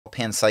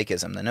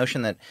panpsychism, the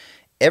notion that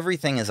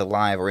everything is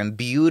alive or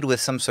imbued with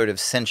some sort of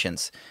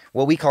sentience.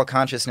 What we call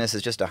consciousness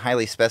is just a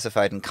highly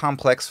specified and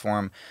complex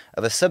form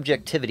of a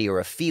subjectivity or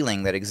a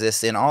feeling that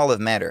exists in all of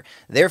matter.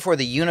 Therefore,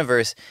 the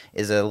universe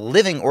is a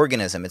living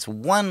organism. It's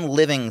one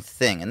living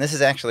thing. And this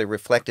is actually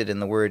reflected in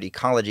the word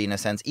ecology in a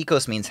sense.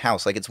 Ecos means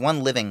house. Like it's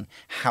one living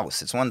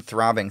house. It's one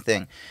throbbing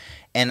thing.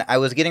 And I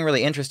was getting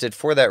really interested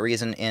for that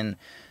reason in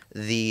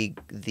the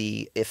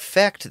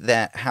effect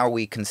that how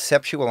we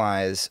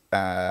conceptualize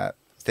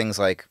things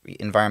like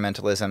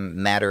environmentalism,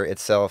 matter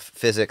itself,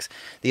 physics,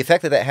 the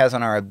effect that that has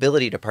on our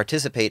ability to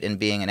participate in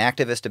being an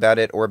activist about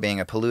it or being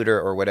a polluter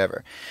or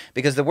whatever.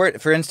 Because the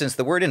word, for instance,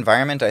 the word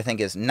environment, I think,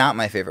 is not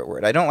my favorite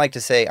word. I don't like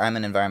to say I'm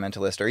an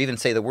environmentalist or even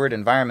say the word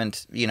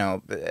environment, you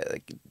know,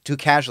 too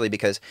casually,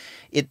 because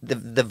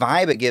the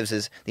vibe it gives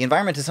is the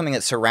environment is something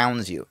that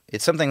surrounds you.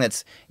 It's something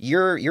that's,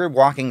 you're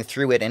walking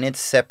through it and it's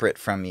separate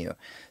from you.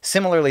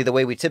 Similarly, the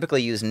way we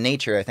typically use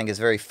nature, I think, is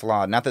very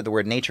flawed. Not that the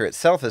word nature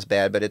itself is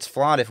bad, but it's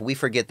flawed if we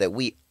forget that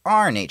we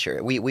are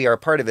nature. We are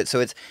part of it. So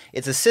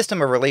it's a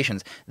system of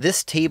relations.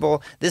 This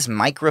table, this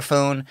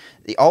microphone,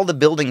 all the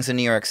buildings in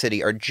New York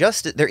City are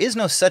just, there is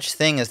no such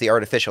thing as the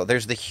artificial.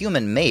 There's the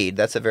human-made.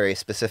 That's a very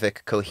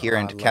specific,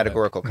 coherent,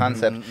 categorical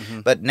concept.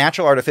 But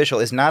natural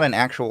artificial is not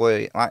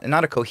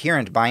not a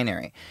coherent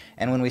binary.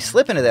 And when we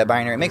slip into that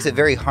binary, it makes it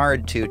very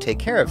hard to take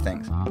care of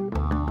things.